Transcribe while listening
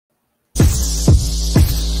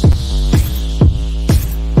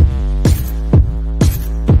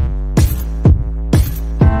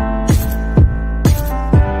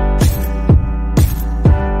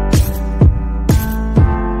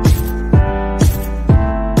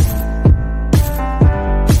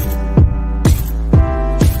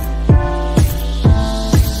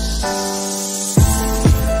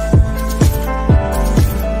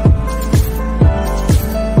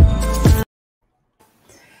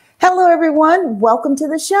Hello, everyone. Welcome to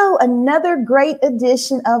the show. Another great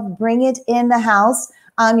edition of Bring It in the House.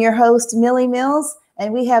 I'm your host, Millie Mills,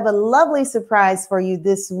 and we have a lovely surprise for you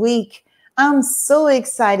this week. I'm so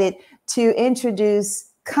excited to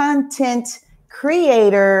introduce content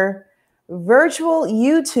creator, virtual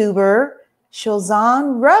YouTuber,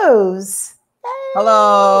 Shulzon Rose.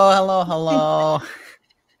 Hello.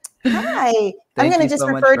 Hi. I'm Thank going to you just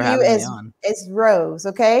so much refer for to you having me on. as Rose,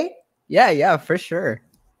 okay? Yeah, for sure.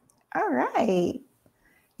 All right.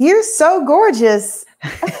 You're so gorgeous.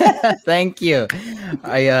 Thank you.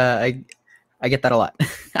 I get that a lot.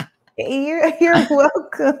 You're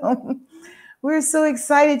welcome. We're so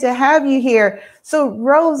excited to have you here. So,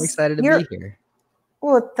 Rose, I'm excited to be here.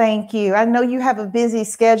 Well, thank you. I know you have a busy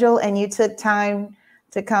schedule and you took time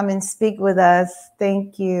to come and speak with us.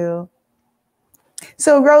 Thank you.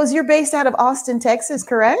 So, Rose, you're based out of Austin, Texas,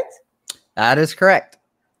 correct? That is correct.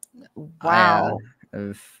 Wow.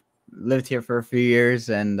 I've lived here for a few years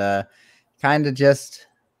and kind of just,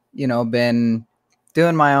 been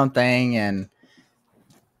doing my own thing, and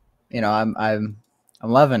I'm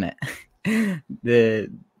loving it.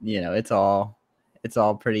 It's all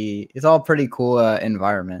pretty cool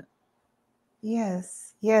environment.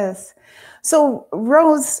 Yes. So,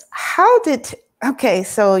 Rose,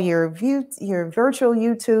 so you're virtual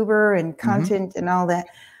YouTuber and content and all that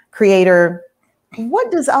creator.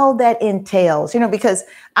 What does all that entails? Because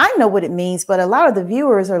I know what it means, but a lot of the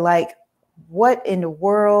viewers are like, what in the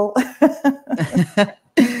world?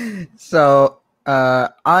 So,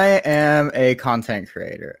 I am a content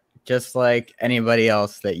creator, just like anybody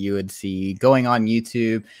else that you would see going on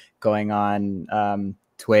YouTube, going on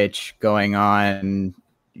Twitch, going on,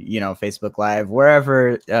 Facebook Live,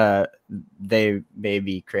 wherever they may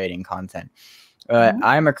be creating content.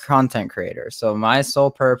 I'm a content creator, so my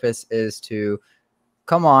sole purpose is to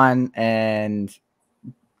come on and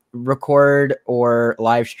record or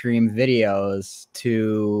live stream videos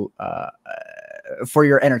for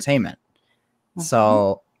your entertainment.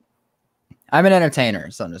 So I'm an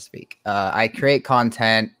entertainer, so to speak. I create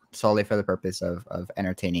content solely for the purpose of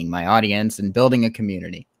entertaining my audience and building a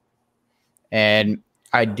community. And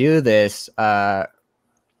I do this. That's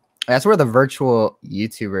where the virtual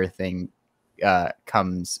YouTuber thing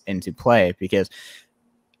comes into play, because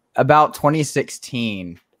about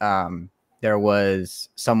 2016, there was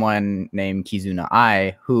someone named Kizuna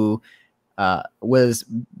Ai who was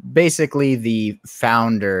basically the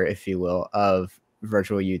founder, if you will, of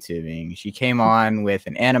virtual YouTubing. She came on with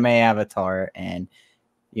an anime avatar and,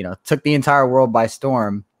 took the entire world by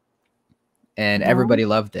storm, and everybody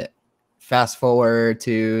loved it. Fast forward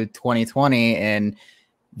to 2020 and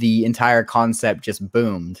the entire concept just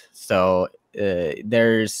boomed. So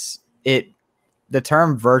the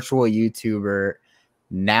term virtual YouTuber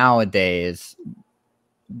nowadays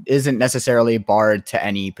isn't necessarily barred to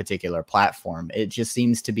any particular platform. It just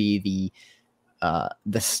seems to be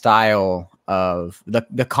the style of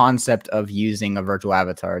the concept of using a virtual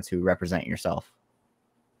avatar to represent yourself.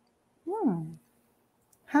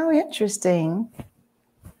 How interesting.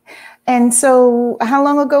 And so how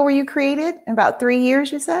long ago were you created? About 3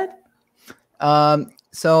 years, you said?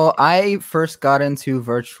 So I first got into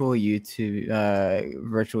virtual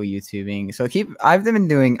YouTubing. So I've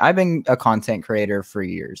been a content creator for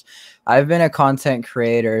years. I've been a content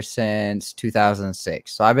creator since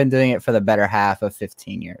 2006. So I've been doing it for the better half of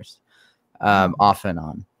 15 years, off and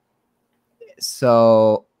on.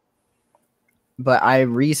 So, but I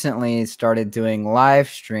recently started doing live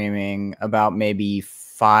streaming about maybe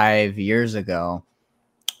 5 years ago,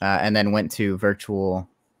 and then went to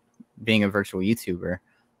being a virtual YouTuber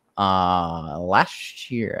last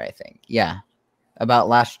year, I think. Yeah, about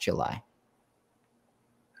last July.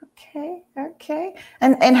 Okay.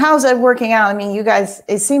 And how's that working out? I mean, you guys,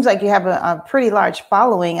 it seems like you have a pretty large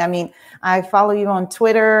following. I mean, I follow you on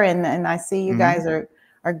Twitter and I see you guys are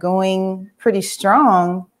going pretty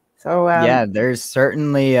strong. So yeah, there's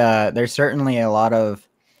certainly a lot of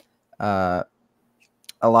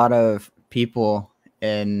people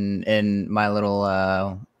in my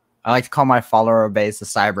little I like to call my follower base the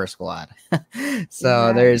Cyber Squad.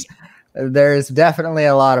 So there's definitely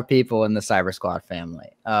a lot of people in the Cyber Squad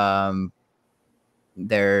family.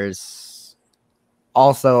 There's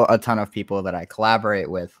also a ton of people that I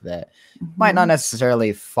collaborate with that might not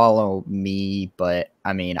necessarily follow me, but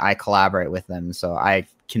I mean, I collaborate with them, so I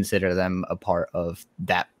consider them a part of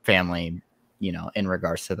that family, in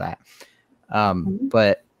regards to that.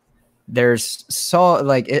 But there's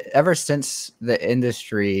ever since the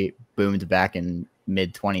industry boomed back in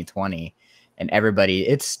mid 2020, and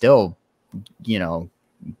it's still,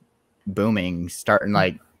 booming,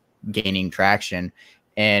 starting gaining traction.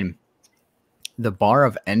 And the bar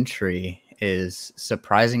of entry is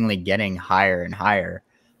surprisingly getting higher and higher.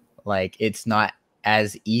 Like, it's not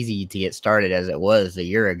as easy to get started as it was a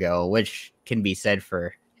year ago, which can be said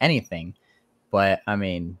for anything. But I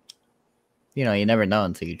mean, you know, you never know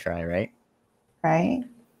until you try, right? Right.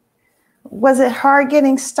 Was it hard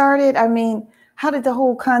getting started? I mean, how did the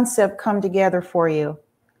whole concept come together for you?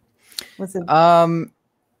 Was it?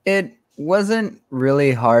 It wasn't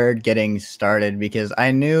really hard getting started because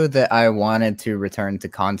I knew that I wanted to return to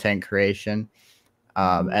content creation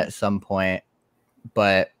at some point,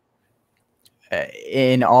 but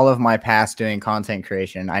in all of my past doing content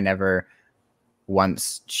creation, I never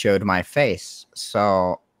once showed my face.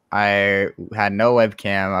 So I had no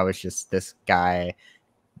webcam. I was just this guy,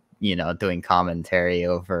 you know, doing commentary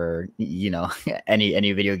over, you know,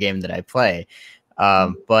 any video game that I play.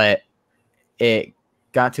 But it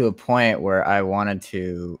got to a point where I wanted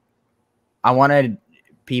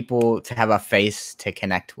people to have a face to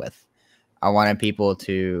connect with. I wanted people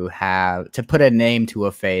to put a name to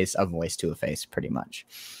a face, a voice to a face, pretty much.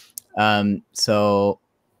 So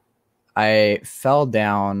I fell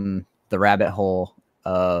down the rabbit hole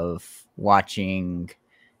of watching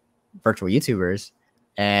virtual YouTubers,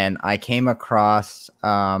 and I came across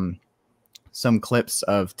some clips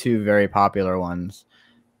of two very popular ones.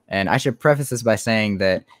 And I should preface this by saying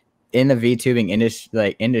that in the VTubing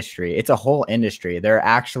industry, it's a whole industry. There are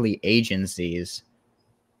actually agencies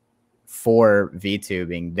for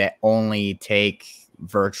VTubing that only take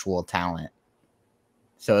virtual talent.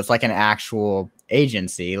 So it's like an actual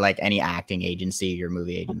agency, like any acting agency or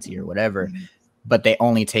movie agency or whatever, but they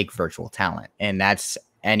only take virtual talent. And that's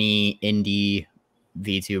any indie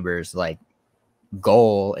VTubers like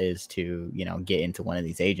goal is to, you know, get into one of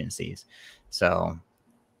these agencies. So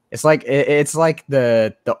it's like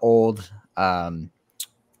the old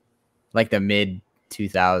like the mid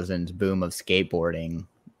 2000s boom of skateboarding.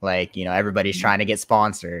 Like, you know, everybody's trying to get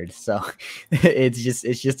sponsored. So it's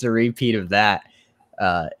just a repeat of that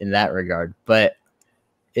in that regard. But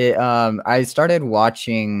I started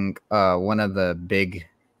watching one of the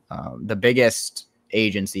biggest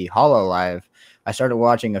agency, Hololive. I started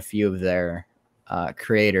watching a few of their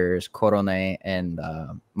creators, Korone and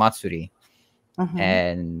Matsuri.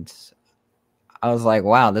 And I was like,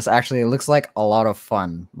 wow, this actually looks like a lot of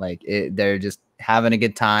fun. Like they're just having a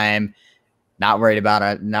good time, not worried about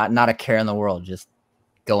it, not a care in the world, just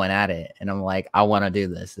going at it. And I'm like, I want to do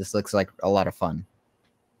this. This looks like a lot of fun.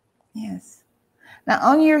 Yes. Now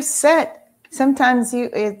on your set, sometimes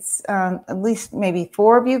it's at least maybe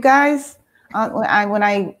 4 of you guys. When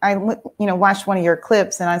I watched one of your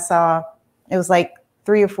clips and I saw it was like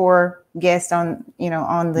 3 or 4 guests on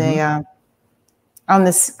the on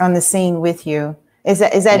the scene with you. Is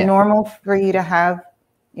that normal for you to have,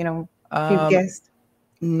 you know, a few guests?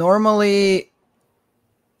 Normally,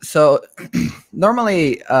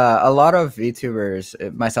 a lot of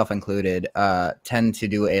VTubers, myself included, tend to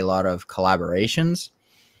do a lot of collaborations.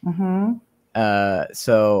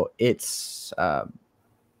 So it's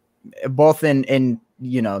both in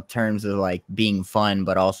you know, terms of like being fun,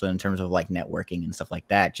 but also in terms of like networking and stuff like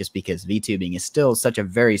that, just because VTubing is still such a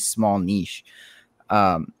very small niche.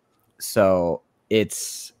 So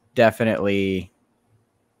it's definitely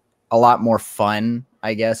a lot more fun,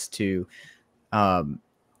 I guess, to,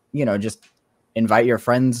 you know, just invite your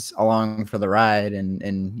friends along for the ride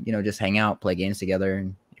and, you know, just hang out, play games together.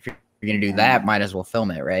 And if you're going to do that, might as well film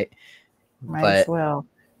it. Right. Might as well.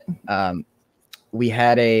 We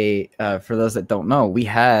had for those that don't know, we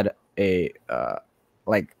had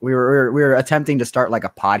like we were attempting to start like a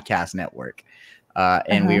podcast network.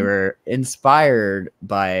 And we were inspired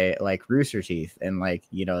by like Rooster Teeth and like,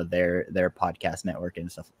 you know, their podcast network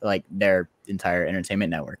and stuff, like their entire entertainment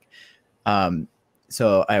network.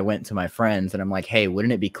 So I went to my friends and I'm like, hey,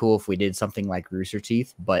 wouldn't it be cool if we did something like Rooster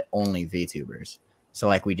Teeth, but only VTubers? So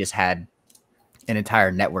like we just had an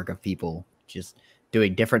entire network of people just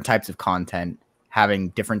doing different types of content, having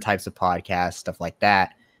different types of podcasts, stuff like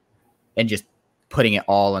that, and just putting it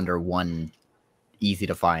all under one easy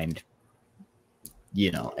to find,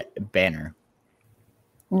 you know, banner.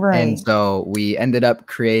 Right. And so we ended up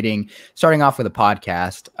starting off with a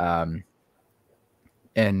podcast,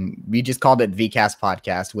 and we just called it VCast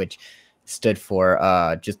Podcast, which stood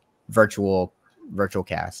for just virtual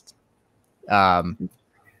cast.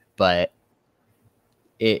 But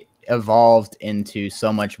it evolved into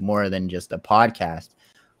so much more than just a podcast.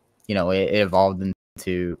 You know, it evolved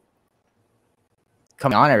into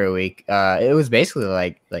coming on every week. It was basically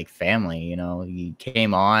like family. You know, you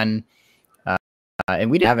came on,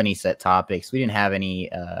 and we didn't have any set topics. We didn't have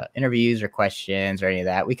any interviews or questions or any of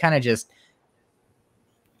that. We kind of just,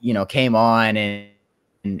 came on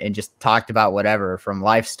and just talked about whatever, from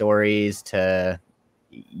life stories to,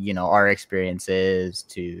 our experiences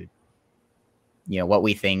to, what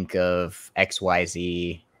we think of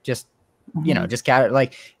XYZ, just, just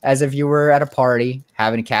like as if you were at a party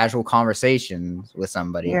having casual conversations with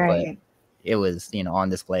somebody, Right. but it was, on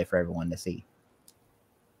display for everyone to see.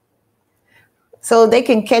 So they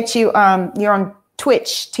can catch you, you're on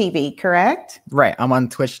Twitch TV, correct? Right. I'm on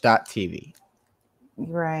twitch.tv.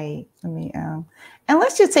 Right. Let me, and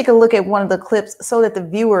let's just take a look at one of the clips so that the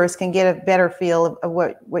viewers can get a better feel of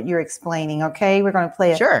what you're explaining. Okay. We're going to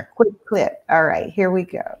play a quick clip. All right, here we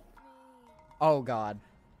go. Oh God.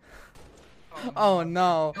 Oh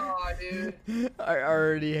no. Oh, dude. I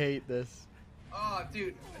already hate this. Oh,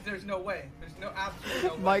 dude. There's no way. There's no absolutely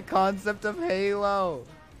no way. My concept of Halo.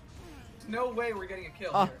 There's no way we're getting a kill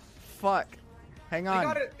Oh, here. fuck. Hang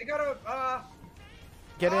on. They gotta,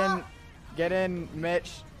 Get in,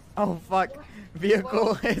 Mitch. Oh, fuck.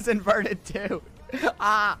 Vehicle is inverted too.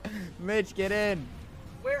 Mitch, get in.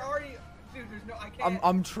 Where are you? Dude, there's no, I can't.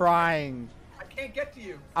 I'm trying. I can't get to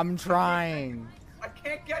you. I'm trying. I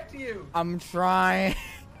can't get to you. I'm trying.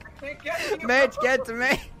 I can't get to you. Mitch, get to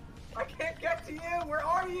me. I can't get to you. Where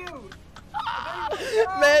are you?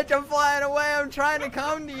 Mitch, I'm flying away. I'm trying to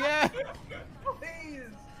come to you. Please.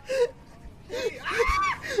 Please.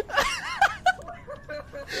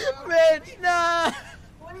 Mitch, no.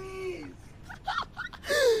 Please.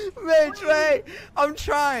 Mitch, wait. I'm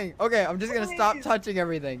trying. Okay, I'm just gonna stop touching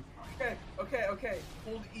everything. Okay.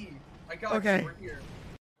 Hold E. I got Okay. you. We're here.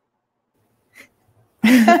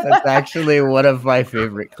 That's actually one of my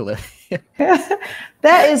favorite clips.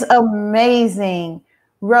 That is amazing.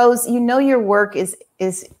 Rose, your work is,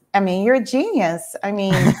 I mean, you're a genius. I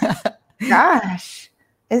mean, gosh,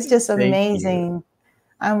 it's just amazing.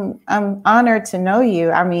 I'm honored to know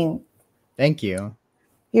you. I mean, thank you.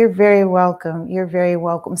 You're very welcome. You're very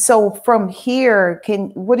welcome. So from here,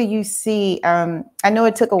 what do you see? I know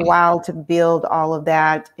it took a while to build all of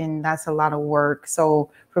that, and that's a lot of work. So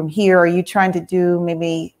from here, are you trying to do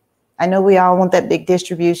maybe, I know we all want that big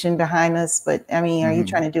distribution behind us, but I mean, are you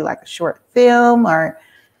trying to do like a short film, or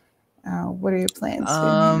what are your plans?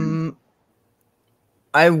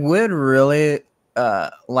 I would really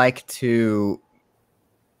like to,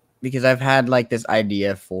 because I've had like this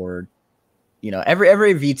idea for,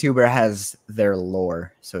 every VTuber has their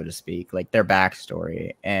lore, so to speak, like their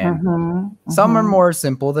backstory, and some are more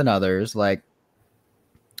simple than others. Like,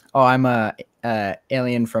 oh, I'm a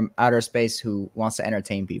alien from outer space who wants to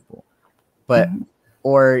entertain people, but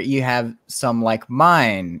or you have some like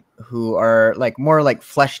mine who are like more like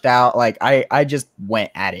fleshed out. Like I just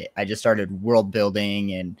went at it. I just started world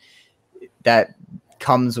building, and that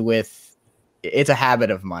comes with, it's a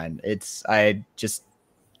habit of mine.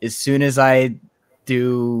 As soon as I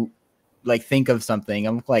do like think of something,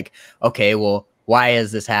 I'm like, okay, well, why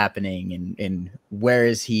is this happening? And where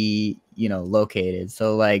is he, located?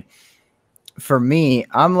 So like for me,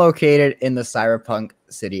 I'm located in the cyberpunk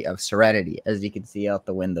city of Serenity, as you can see out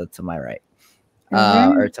the window to my right,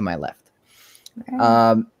 or to my left.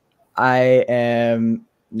 I am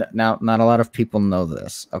now, not a lot of people know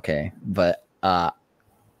this. Okay. But, I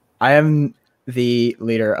am the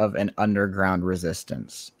leader of an underground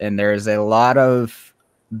resistance, and there's a lot of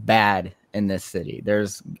bad in this city.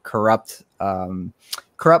 There's corrupt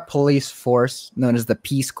police force known as the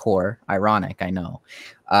Peace Corps. Ironic, I know,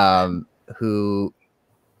 who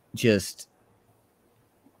just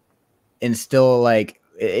instill like,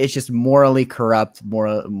 it's just morally corrupt,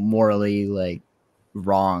 morally like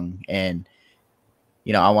wrong, and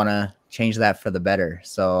I want to change that for the better.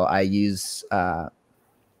 So I use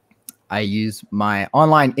my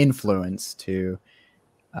online influence to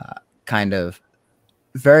kind of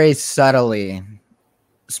very subtly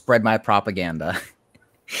spread my propaganda.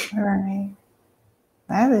 All right.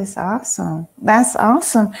 That is awesome. That's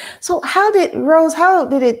awesome. So how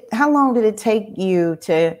long did it take you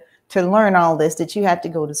to learn all this? Did you have to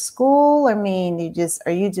go to school? I mean, this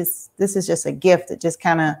is just a gift that just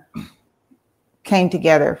kind of came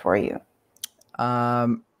together for you?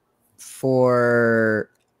 For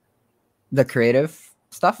the creative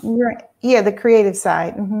stuff? Right. Yeah, the creative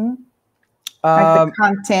side. Like the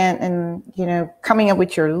content and, coming up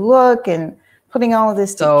with your look and putting all of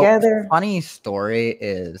this together. Funny story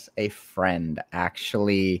is, a friend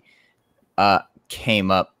actually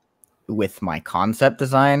came up with my concept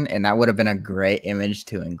design, and that would have been a great image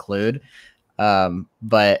to include.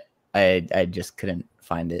 But I just couldn't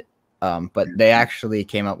find it. But they actually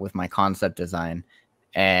came up with my concept design,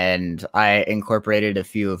 and I incorporated a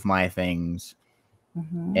few of my things,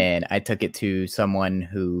 and I took it to someone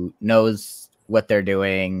who knows what they're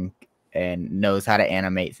doing and knows how to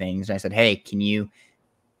animate things. And I said, hey, can you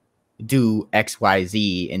do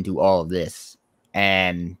XYZ and do all of this?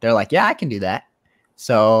 And they're like, yeah, I can do that.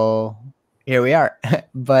 So here we are.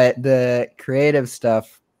 But the creative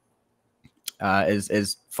stuff is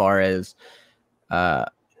as far as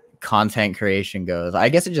content creation goes, I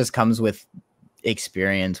guess it just comes with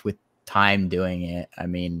experience, with time doing it. I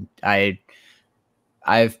mean, I've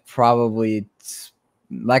probably,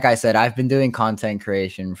 like I said, I've been doing content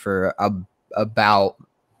creation for about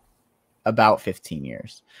 15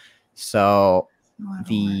 years. So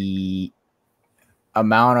the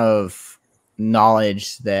amount of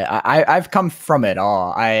knowledge that I've come from it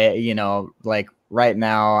all. Like right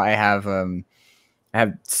now I have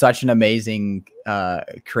such an amazing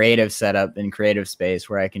creative setup and creative space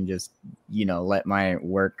where I can just, let my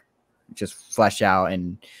work just flesh out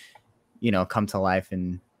and, come to life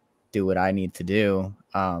and do what I need to do.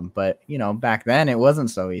 But, back then it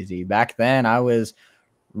wasn't so easy. Back then I was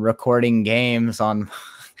recording games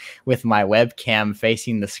with my webcam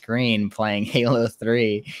facing the screen playing Halo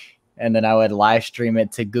 3. And then I would live stream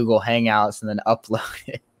it to Google Hangouts and then upload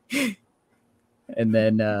it. And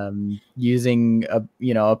then using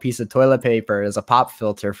a piece of toilet paper as a pop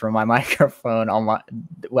filter for my microphone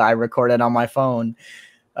I recorded on my phone.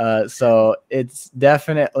 So it's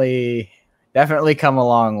definitely come a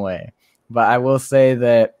long way. But I will say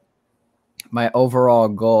that my overall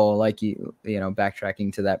goal, like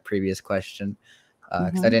backtracking to that previous question,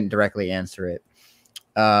 because I didn't directly answer it.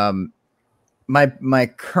 My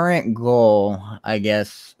current goal, I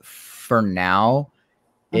guess, for now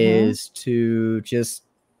is to just,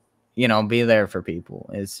 be there for people.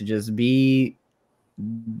 Is to just be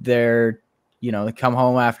there, come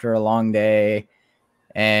home after a long day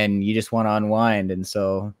and you just want to unwind. And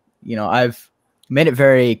so, I've made it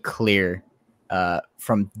very clear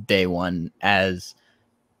from day one as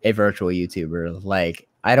a virtual YouTuber. Like,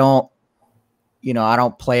 I don't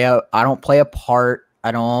play a part.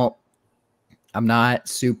 I'm not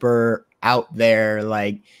super out there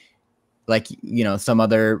like some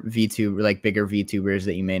other VTuber, like bigger VTubers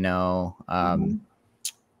that you may know.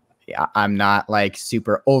 I'm not like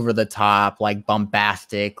super over the top, like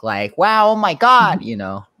bombastic, like, wow, oh my God,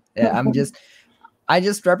 I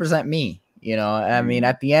just represent me, I mean,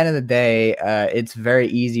 at the end of the day, it's very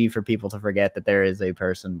easy for people to forget that there is a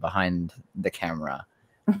person behind the camera.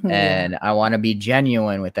 And I want to be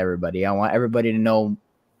genuine with everybody. I want everybody to know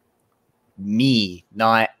me,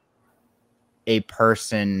 not a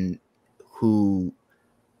person who,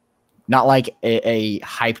 not like a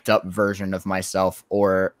hyped up version of myself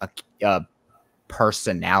or a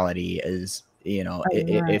personality, as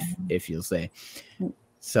if you'll say.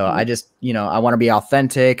 So I just, I want to be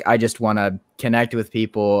authentic. I just want to connect with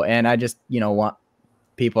people, and I just, want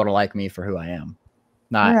people to like me for who I am,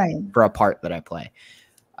 not for a part that I play.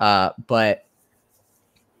 But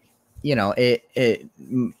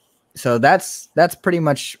so that's pretty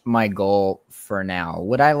much my goal for now.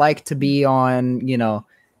 Would I like to be on,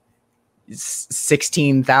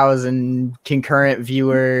 16,000 concurrent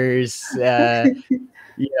viewers,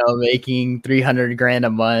 making 300 grand a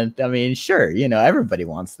month? I mean, sure, everybody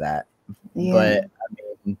wants that. But I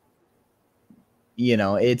mean,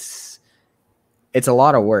 it's a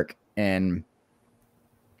lot of work, and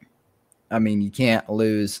I mean, you can't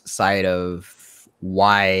lose sight of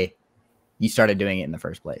why you started doing it in the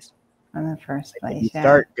first place. If you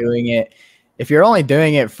start doing it, if you're only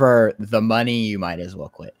doing it for the money, you might as well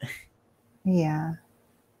quit. Yeah.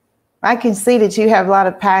 I can see that you have a lot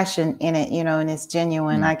of passion in it, and it's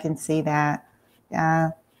genuine. I can see that.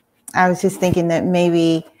 I was just thinking that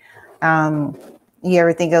maybe you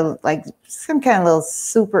ever think of like some kind of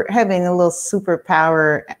having a little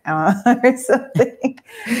superpower or something.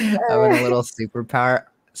 Having a little superpower.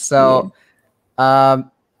 So, not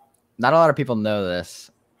a lot of people know this,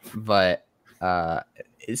 but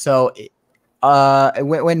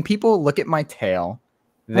when people look at my tail,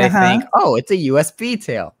 they think, oh, it's a USB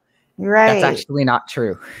tail. Right. That's actually not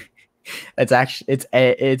true. It's actually,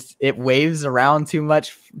 it waves around too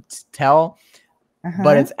much to tell,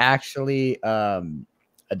 but it's actually a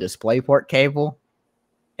DisplayPort cable.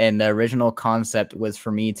 And the original concept was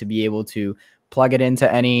for me to be able to plug it into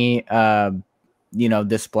any,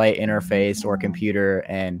 display interface or computer,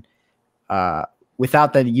 and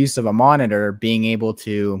without the use of a monitor, being able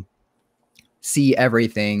to see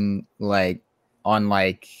everything like on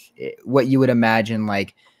like what you would imagine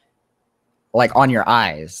like on your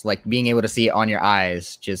eyes, like being able to see it on your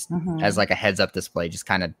eyes just as like a heads up display, just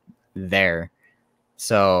kind of there.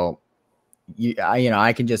 So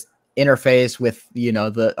I can just interface with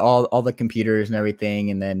all the computers and everything,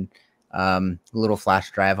 and then Little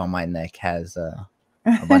flash drive on my neck has a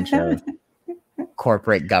bunch of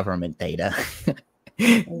corporate government data.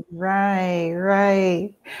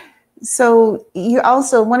 Right. So you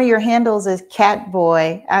also, one of your handles is Cat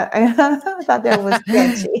Boy. I thought that was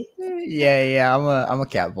catchy. Yeah. I'm a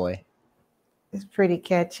cat boy. It's pretty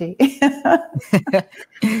catchy.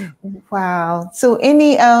 Wow. So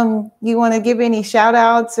any you want to give any shout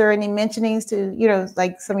outs or any mentionings to,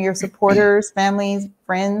 like some of your supporters, families,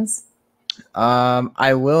 friends?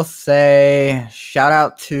 I will say shout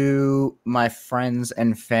out to my friends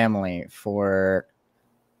and family for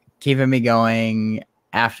keeping me going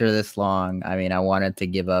after this long. I mean, I wanted to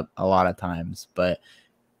give up a lot of times, but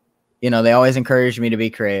they always encouraged me to be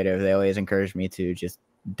creative. They always encouraged me to just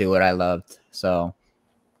do what I loved. So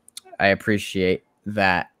I appreciate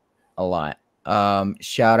that a lot.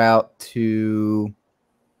 Shout out to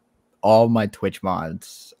all my Twitch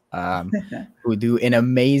mods who do an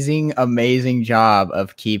amazing job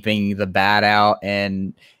of keeping the bad out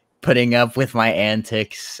and putting up with my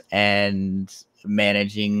antics and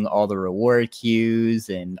managing all the reward queues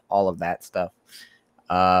and all of that stuff.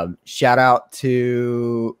 Shout out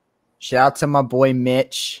to my boy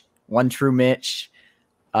Mitch, One True Mitch.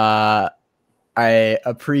 I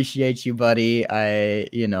appreciate you, buddy.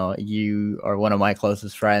 You are one of my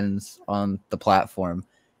closest friends on the platform,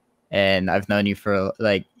 and I've known you for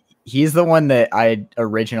he's the one that I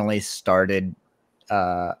originally started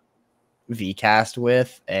Vcast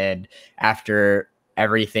with, and after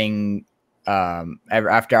everything,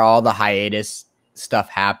 after all the hiatus stuff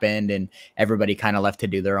happened and everybody kind of left to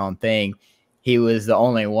do their own thing, he was the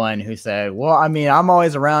only one who said, well, I mean, I'm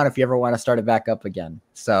always around if you ever want to start it back up again.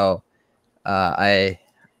 So I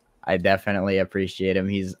definitely appreciate him.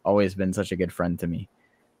 He's always been such a good friend to me.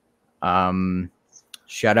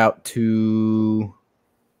 Shout out to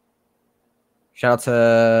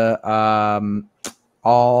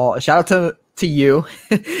you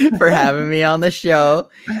for having me on the show.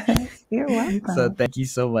 You're welcome. So thank you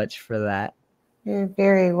so much for that. You're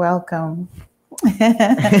very welcome.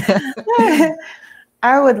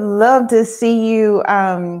 I would love to see you.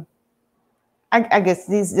 I guess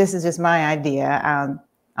this is just my idea.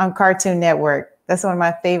 On Cartoon Network. That's one of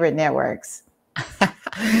my favorite networks.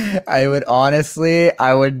 I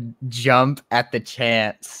would jump at the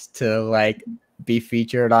chance to be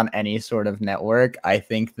featured on any sort of network. I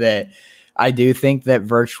do think that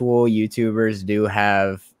virtual YouTubers do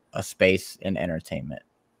have a space in entertainment.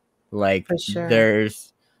 For sure.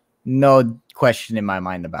 There's no question in my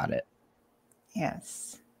mind about it.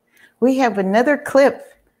 Yes. We have another clip.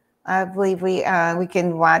 I believe we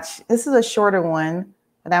can watch. This is a shorter one,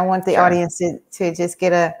 but I want the audience to just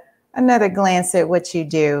get another glance at what you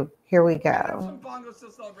do. Here we go. Some Bongo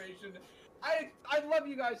celebration. I love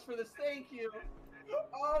you guys for this. Thank you.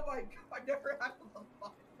 Oh my God, I never had a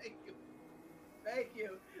love. Thank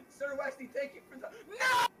you. Sir Westy, thank you for the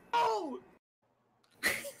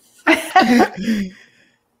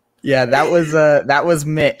Yeah, that was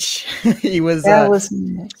Mitch. That was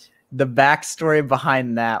Mitch. The backstory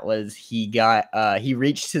behind that was he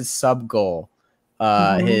reached his sub goal,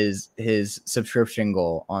 his subscription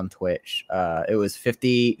goal on Twitch. It was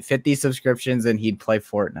 50 subscriptions and he'd play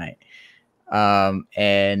Fortnite.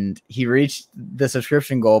 And he reached the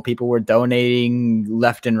subscription goal. People were donating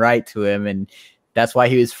left and right to him, and that's why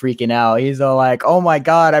he was freaking out. He's all like, "Oh my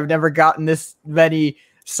God, I've never gotten this many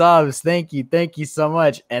subs. Thank you so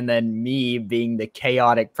much." And then me, being the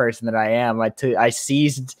chaotic person that I am, I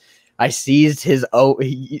seized his.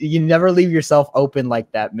 You never leave yourself open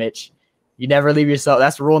like that, Mitch. You never leave yourself.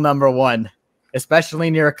 That's rule number one, especially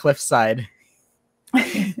near a cliffside.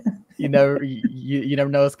 You never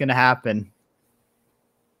know what's gonna happen.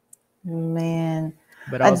 Man,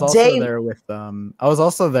 but I was also there with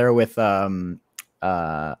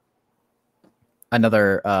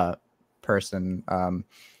another person.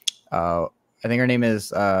 I think her name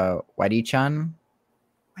is Whitey-chan.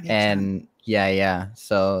 And yeah.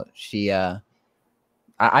 So she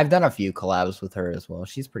I've done a few collabs with her as well.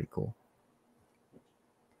 She's pretty cool.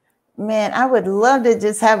 Man, I would love to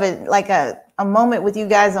just have a moment with you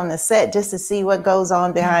guys on the set just to see what goes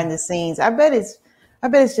on behind the scenes. I bet it's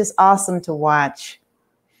just awesome to watch.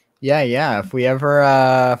 Yeah. If we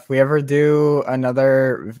ever do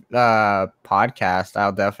another podcast,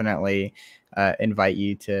 I'll definitely invite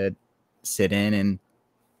you to sit in and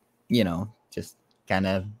just kind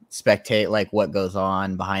of spectate what goes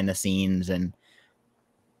on behind the scenes. And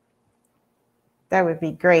that would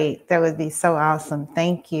be great. That would be so awesome.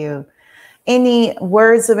 Thank you. Any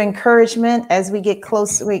words of encouragement as we get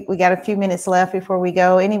close? We got a few minutes left before we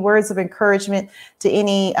go. Any words of encouragement to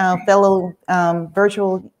any fellow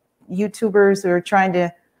virtual YouTubers who are trying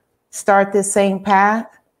to start this same path?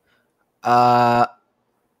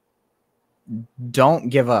 Don't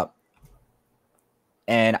give up.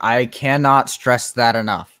 And I cannot stress that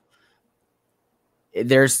enough.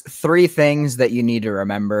 There's 3 things that you need to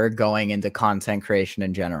remember going into content creation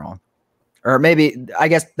in general. Or maybe, I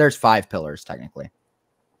guess there's 5 pillars technically.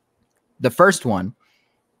 The first one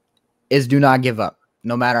is do not give up.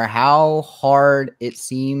 No matter how hard it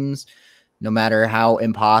seems, no matter how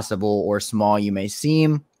impossible or small you may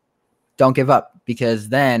seem, don't give up, because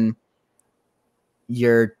then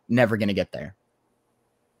you're never going to get there.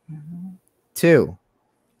 2,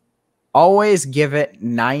 always give it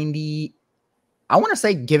 98%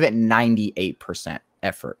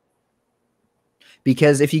 effort.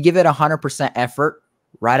 Because if you give it 100% effort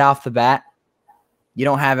right off the bat, you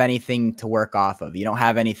don't have anything to work off of. You don't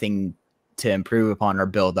have anything to improve upon or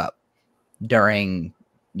build up during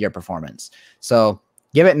your performance. So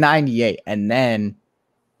give it 98, and then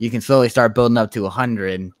you can slowly start building up to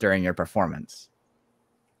 100 during your performance.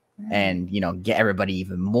 And, you know, get everybody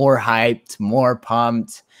even more hyped, more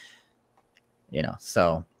pumped, you know.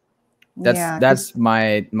 So that's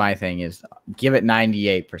my thing is give it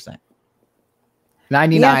 98%.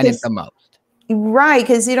 99 is the most. Right,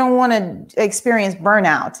 because you don't want to experience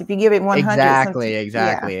burnout if you give it 100.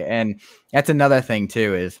 Exactly. Yeah. And that's another thing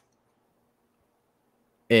too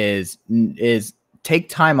is take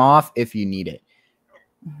time off if you need it.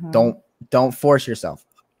 Don't force yourself.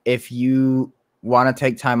 If you want to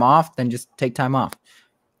take time off, then just take time off.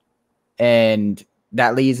 And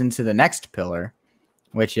that leads into the next pillar,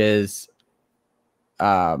 which is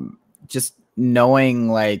just knowing,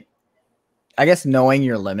 like, I guess knowing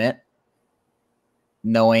your limit,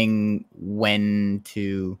 knowing when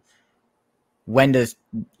to,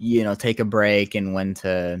 you know, take a break and when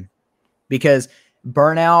to, because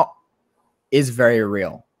burnout is very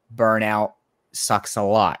real. Burnout sucks a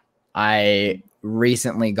lot. I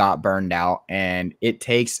recently got burned out, and it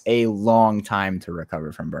takes a long time to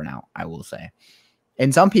recover from burnout, I will say.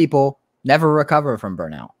 And some people never recover from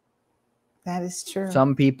burnout. That is true.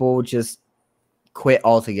 Some people just quit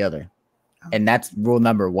altogether. And that's rule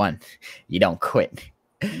number 1. You don't quit.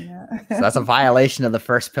 Yeah. So that's a violation of the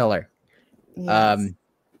first pillar. Yes.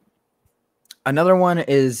 Another one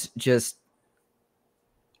is just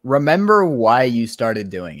remember why you started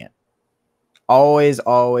doing it. Always,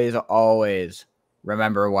 always, always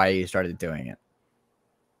remember why you started doing it.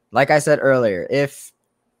 Like I said earlier, if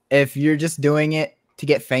you're just doing it to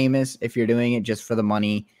get famous, if you're doing it just for the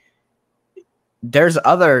money, there's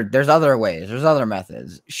other ways, there's other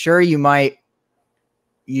methods. Sure, you might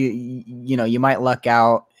you know, you might luck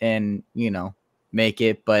out and, you know, make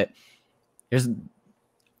it, but there's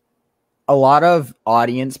a lot of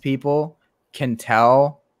audience people can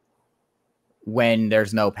tell when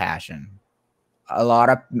there's no passion. A lot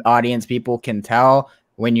of audience people can tell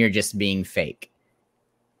when you're just being fake.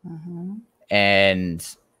 And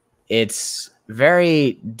it's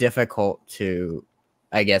very difficult to,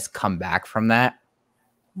 I guess, come back from that.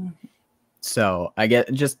 So I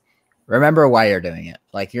get, just remember why you're doing it.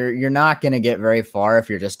 Like you're not going to get very far if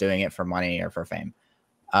you're just doing it for money or for fame.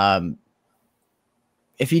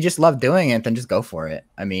 If you just love doing it, then just go for it.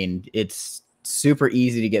 I mean, it's super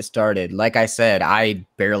easy to get started. Like I said, I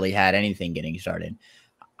barely had anything getting started.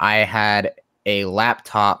 I had a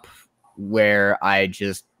laptop where I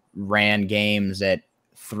just ran games at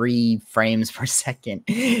 3 frames per second,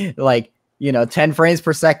 like, you know, 10 frames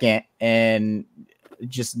per second, and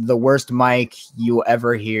just the worst mic you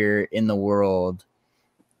ever hear in the world.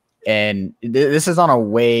 And this is on a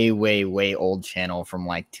way, way, way old channel from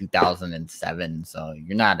like 2007. So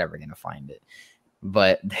you're not ever going to find it.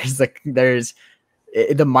 But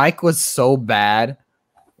the mic was so bad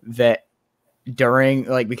that during,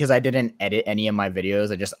 like, because I didn't edit any of my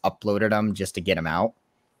videos, I just uploaded them just to get them out.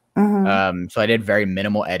 So I did very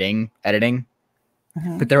minimal editing.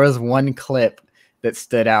 But there was one clip that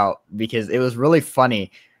stood out because it was really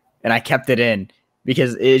funny, and I kept it in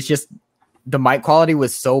because it's just, the mic quality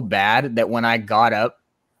was so bad that when I got up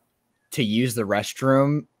to use the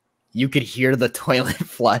restroom, you could hear the toilet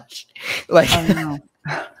flush. Like, oh, no.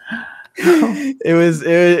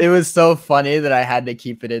 it was so funny that I had to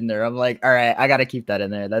keep it in there. I'm like, all right, I got to keep that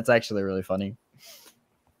in there. That's actually really funny.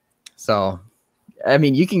 So, I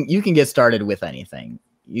mean, you can get started with anything.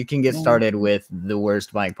 You can get started with the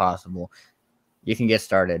worst mic possible. You can get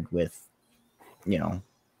started with, you know,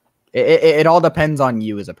 it all depends on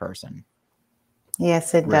you as a person.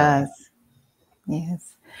 Yes, it does.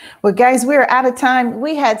 Yes. Well, guys, we're out of time.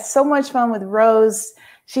 We had so much fun with Rose.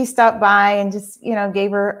 She stopped by and just, you know,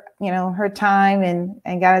 gave her, you know, her time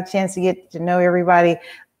and got a chance to get to know everybody.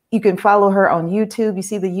 You can follow her on YouTube. You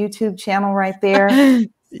see the YouTube channel right there.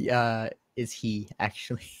 Is he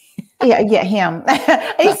actually? Yeah, him.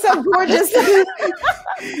 He's so gorgeous.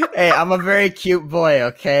 Hey, I'm a very cute boy.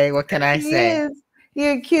 Okay, what can I say?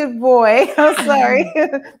 You're a cute boy. I'm sorry.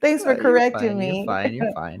 Thanks for correcting me.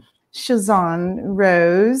 You're fine. Shazan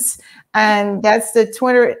Rose, and that's the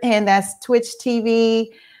Twitter, and that's Twitch TV.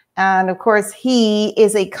 And of course, he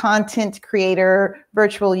is a content creator,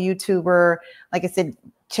 virtual YouTuber. Like I said,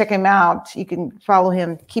 check him out. You can follow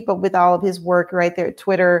him, keep up with all of his work right there at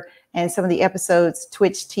Twitter and some of the episodes,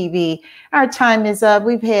 Twitch TV. Our time is up.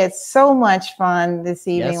 We've had so much fun this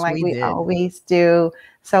evening, Yes, like we did. always do.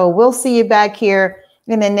 So we'll see you back here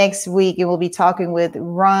in the next week, and we'll be talking with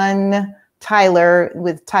Ron Tyler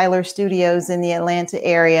with Tyler Studios in the Atlanta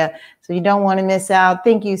area. So you don't want to miss out.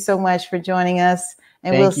 Thank you so much for joining us.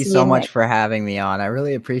 And Thank you so much for having me on. I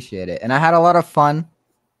really appreciate it. And I had a lot of fun.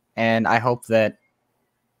 And I hope that,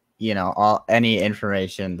 any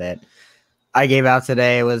information that I gave out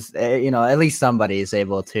today was, at least somebody is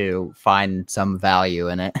able to find some value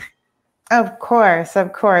in it. Of course.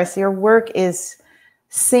 Your work is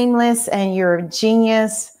seamless and you're a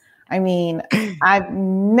genius. I mean, I've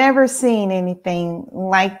never seen anything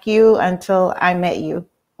like you until I met you.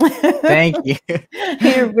 Thank you.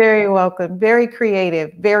 You're very welcome. Very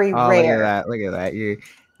creative. Very rare. Look at that. You're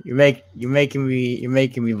making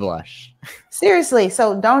me blush. Seriously.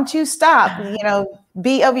 So don't you stop.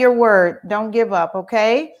 Be of your word. Don't give up.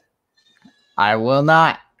 Okay. I will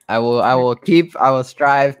not. I will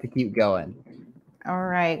strive to keep going. All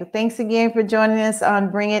right. Thanks again for joining us on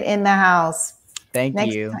Bring It in the House.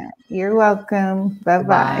 Thank you. You're welcome.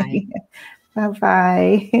 Bye-bye.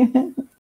 Bye-bye.